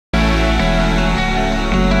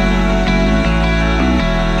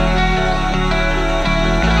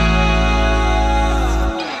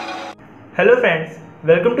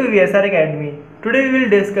Welcome to VSR Academy. Today we will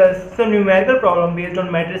discuss some numerical problem based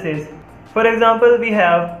on matrices. For example, we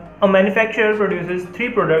have a manufacturer produces 3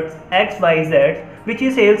 products X, Y, Z which he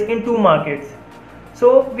sells in 2 markets.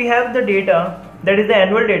 So we have the data, that is the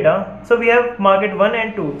annual data. So we have market 1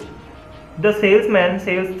 and 2. The salesman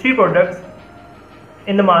sells 3 products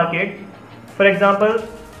in the market. For example,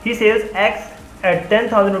 he sells X at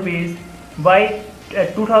 10,000 rupees, Y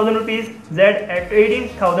at 2,000 rupees, Z at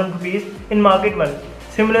 18,000 rupees in market 1.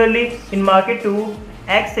 Similarly, in market 2,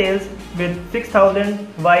 X sells with 6,000,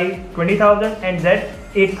 Y 20,000 and Z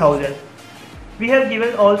 8,000. We have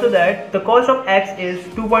given also that the cost of X is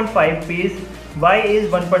 2.5 rupees, Y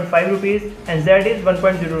is 1.5 rupees and Z is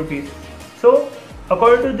 1.0 rupees. So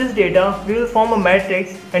according to this data, we will form a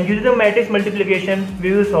matrix, and using the matrix multiplication,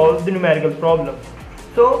 we will solve the numerical problem.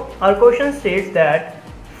 So our question states that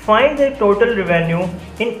find the total revenue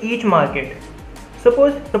in each market.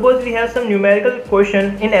 Suppose we have some numerical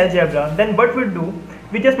question in algebra, then what we do?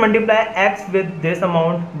 We just multiply X with this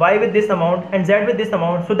amount, Y with this amount and Z with this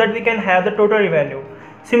amount so that we can have the total revenue.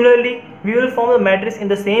 Similarly, we will form the matrix in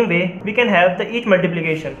the same way. We can have the each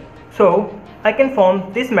multiplication. So I can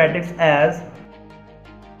form this matrix as,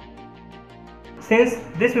 since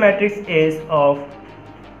this matrix is of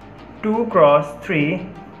 2 cross 3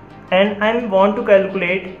 and I want to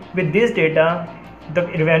calculate with this data the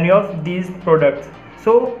revenue of these products.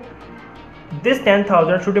 So this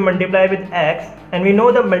 10,000 should be multiplied with X, and we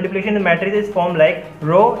know the multiplication in the matrix is formed like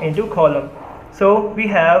row into column. So we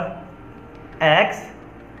have X,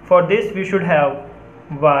 for this we should have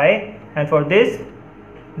Y, and for this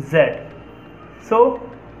Z. So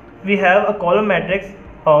we have a column matrix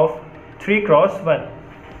of 3 cross 1.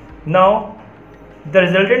 Now the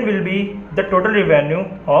resultant will be the total revenue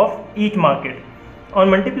of each market. On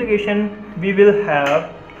multiplication, we will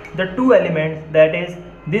have the two elements, that is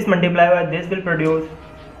this multiplied by this will produce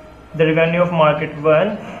the revenue of market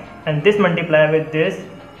 1 and this multiplied with this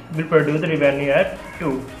will produce the revenue at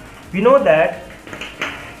 2. We know that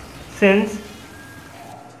since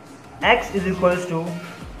X is equals to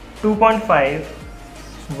 2.5,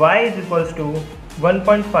 Y is equals to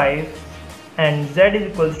 1.5 and Z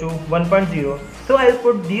is equals to 1.0. So I will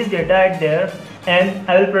put these data at there and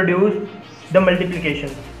I will produce the multiplication.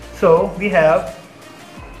 So we have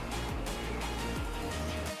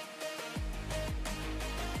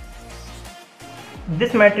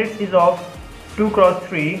this matrix is of 2 cross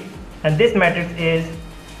 3 and this matrix is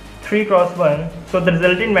 3 cross 1. So the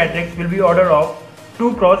resulting matrix will be order of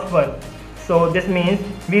 2 cross 1. So this means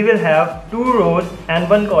we will have 2 rows and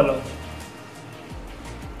 1 column.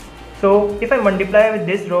 So if I multiply with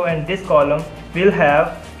this row and this column, we will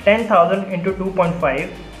have 10,000 into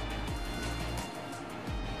 2.5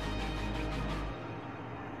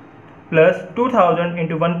 plus 2,000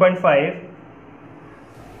 into 1.5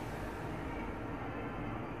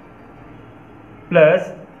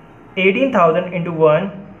 plus 18,000 into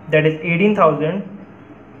 1, that is 18,000.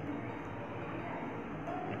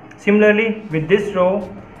 Similarly with this row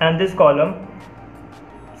and this column,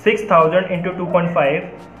 6,000 into 2.5,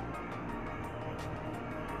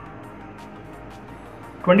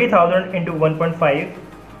 20,000 into 1.5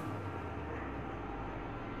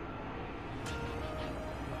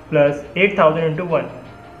 plus 8,000 into 1,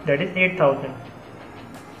 that is 8,000.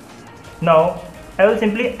 Now I will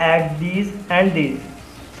simply add these and these.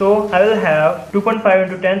 So I will have 2.5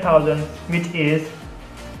 into 10,000, which is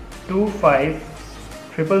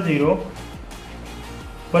 25,000,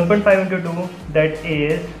 1.5 into 2, that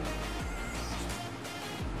is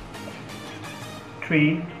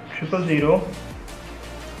 3,000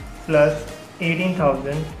 plus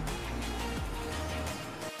 18,000,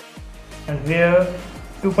 and where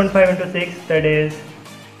 2.5 into 6, that is,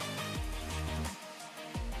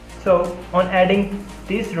 so on adding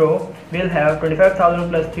this row we will have 25,000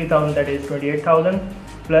 plus 3,000, that is 28,000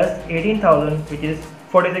 plus 18,000, which is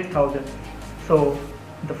 46,000. So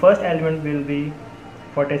the first element will be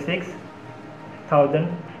 46,000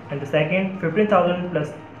 and the second 15,000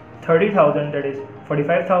 plus 30,000, that is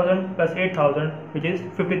 45,000 plus 8,000, which is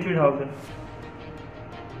 53,000.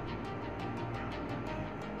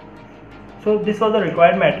 So this was the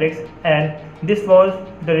required matrix and this was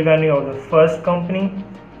the revenue of the first company,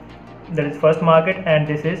 that is first market, and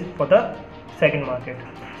this is for the second market.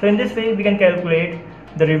 So in this way we can calculate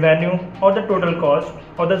the revenue or the total cost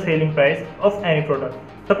or the selling price of any product.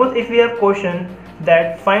 Suppose if we have question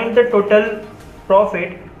that find the total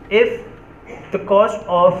profit if the cost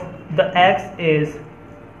of the X is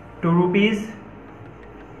 2 rupees,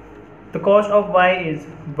 the cost of Y is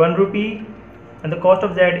 1 rupee and the cost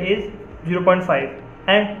of Z is 0.5,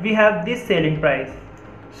 and we have this selling price.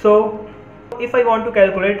 So if I want to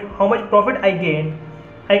calculate how much profit I gain,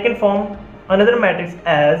 I can form another matrix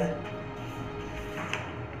as,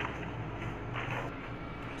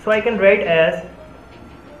 so I can write as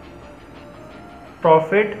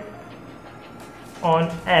profit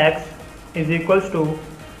on X is equals to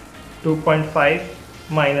 2.5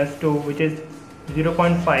 minus 2, which is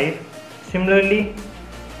 0.5. Similarly,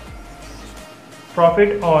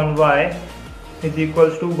 profit on Y is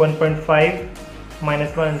equals to 1.5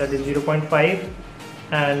 minus 1, that is 0.5,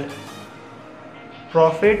 and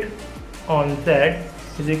profit on Z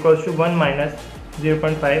is equals to 1 minus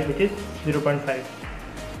 0.5, which is 0.5.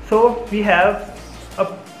 So we have a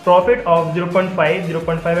profit of 0.5,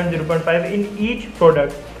 0.5 and 0.5 in each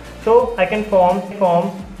product. So I can form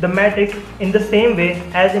the matrix in the same way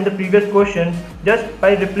as in the previous question, just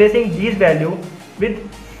by replacing these values with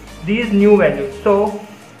these new values. So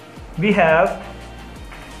we have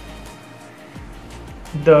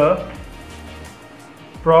the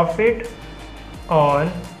profit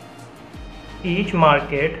on each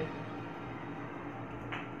market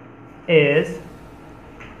is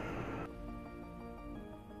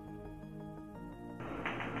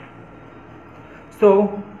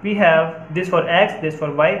so we have this for X, this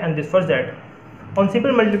for Y and this for Z. On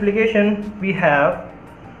simple multiplication we have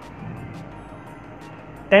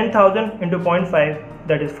 10,000 into 0.5,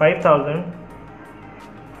 that is 5,000,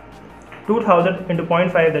 2,000 into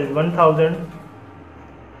 0.5, that is 1,000,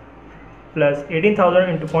 plus 18,000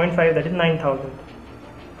 into 0.5, that is 9,000.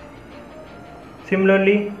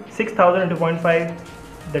 Similarly, 6,000 into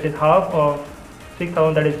 0.5, that is half of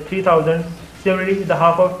 6,000, that is 3,000. Similarly, the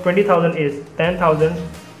half of 20,000 is 10,000,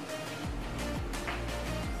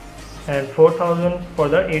 and 4,000 for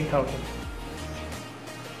the 8,000.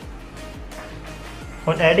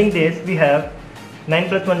 On adding this, we have 9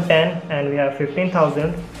 plus 1 10, and we have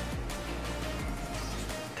 15,000.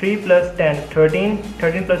 3 plus 10 13,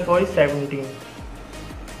 13 plus 4 is 17.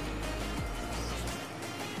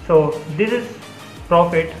 So this is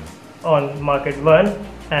profit on market 1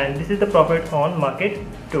 and this is the profit on market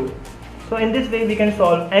 2. So in this way we can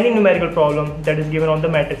solve any numerical problem that is given on the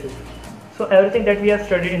matrices. So everything that we have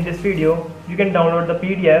studied in this video, you can download the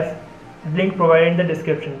PDF, link provided in the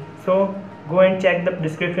description. So go and check the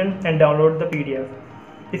description and download the PDF.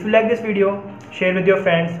 If you like this video, share with your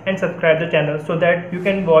friends and subscribe the channel so that you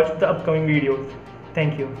can watch the upcoming videos.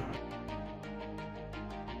 Thank you.